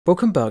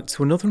Welcome back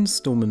to another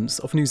instalment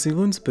of New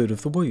Zealand's Bird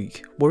of the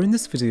Week, where in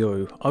this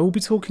video I will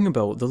be talking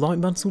about the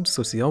light-mantled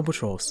sooty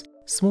albatross,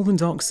 small and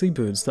dark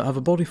seabirds that have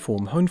a body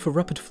form honed for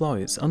rapid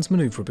flight and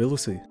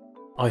maneuverability.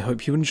 I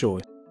hope you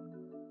enjoy.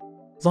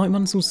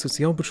 Light-mantled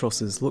sooty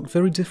albatrosses look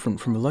very different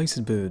from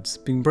related birds,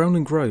 being brown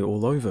and grey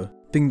all over,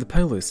 being the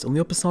palest on the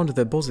upper side of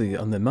their body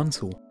and their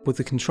mantle, with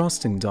the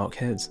contrasting dark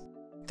heads.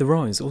 Their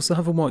eyes also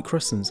have a white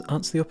crescent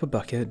at the upper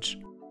back edge.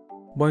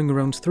 Weighing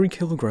around 3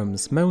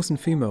 kilograms, males and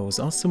females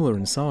are similar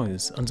in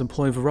size and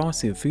employ a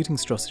variety of feeding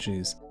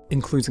strategies,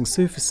 including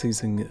surface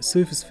seizing,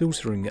 surface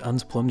filtering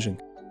and plunging.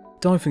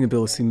 Diving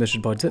ability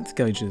measured by depth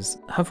gauges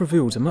have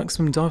revealed a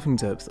maximum diving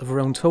depth of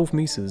around 12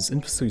 metres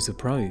in pursuit of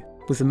prey,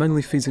 with them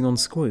mainly feeding on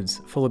squid,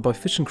 followed by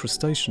fish and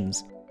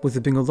crustaceans, with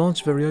there being a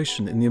large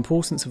variation in the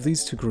importance of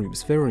these two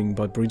groups varying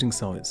by breeding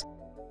sites.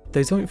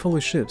 They don't follow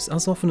ships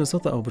as often as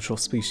other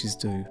albatross species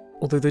do,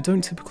 although they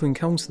don't typically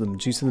encounter them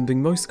due to them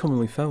being most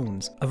commonly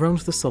found around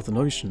the Southern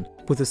Ocean,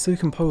 with a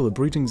circumpolar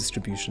breeding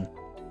distribution.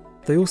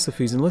 They also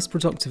feed in less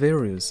productive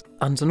areas,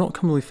 and are not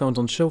commonly found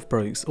on shelf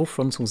breaks or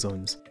frontal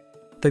zones.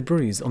 They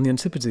breed on the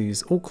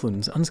Antipodes,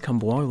 Auckland and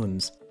Campbell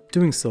Islands,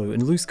 doing so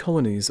in loose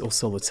colonies or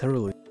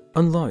solitarily,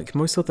 unlike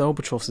most other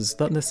albatrosses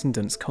that nest in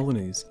dense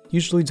colonies,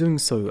 usually doing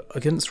so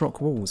against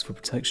rock walls for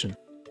protection.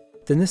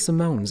 They nest in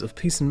mounds of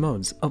peat and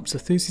mud up to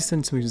 30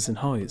 cm in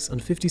height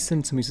and 50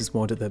 cm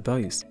wide at their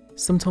base,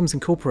 sometimes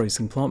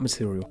incorporating plant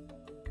material.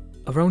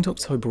 Around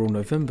October or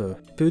November,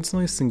 birds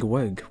lay a single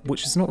egg,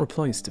 which is not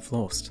replaced if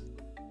lost.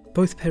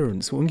 Both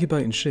parents will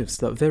incubate in shifts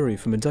that vary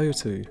from a day or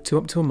two to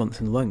up to a month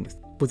in length,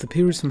 with the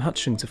periods from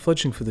hatching to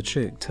fledging for the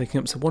chick taking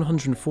up to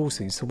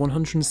 140 to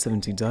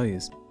 170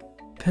 days.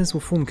 Pairs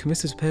will form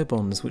committed pair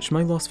bonds which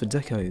may last for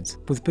decades,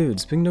 with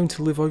birds being known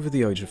to live over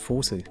the age of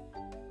 40.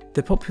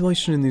 Their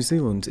population in New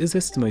Zealand is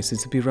estimated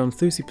to be around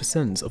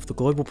 30% of the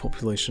global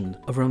population,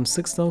 around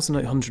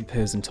 6,800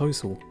 pairs in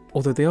total,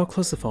 although they are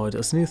classified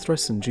as near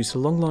threatened due to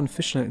long-line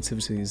fishing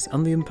activities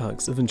and the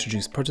impacts of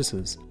introduced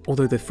predators,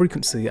 although their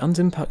frequency and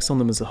impacts on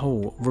them as a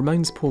whole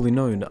remains poorly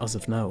known as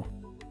of now.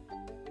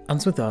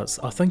 And with that,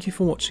 I thank you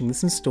for watching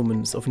this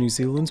instalment of New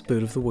Zealand's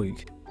Bird of the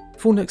Week.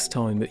 For next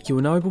time, you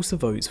are now able to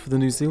vote for the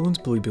New Zealand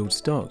blue-billed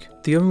duck,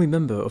 the only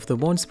member of the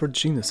widespread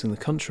genus in the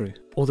country,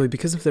 although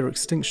because of their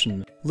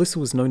extinction,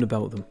 little is known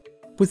about them.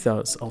 With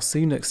that, I'll see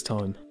you next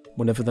time,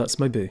 whenever that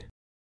may be.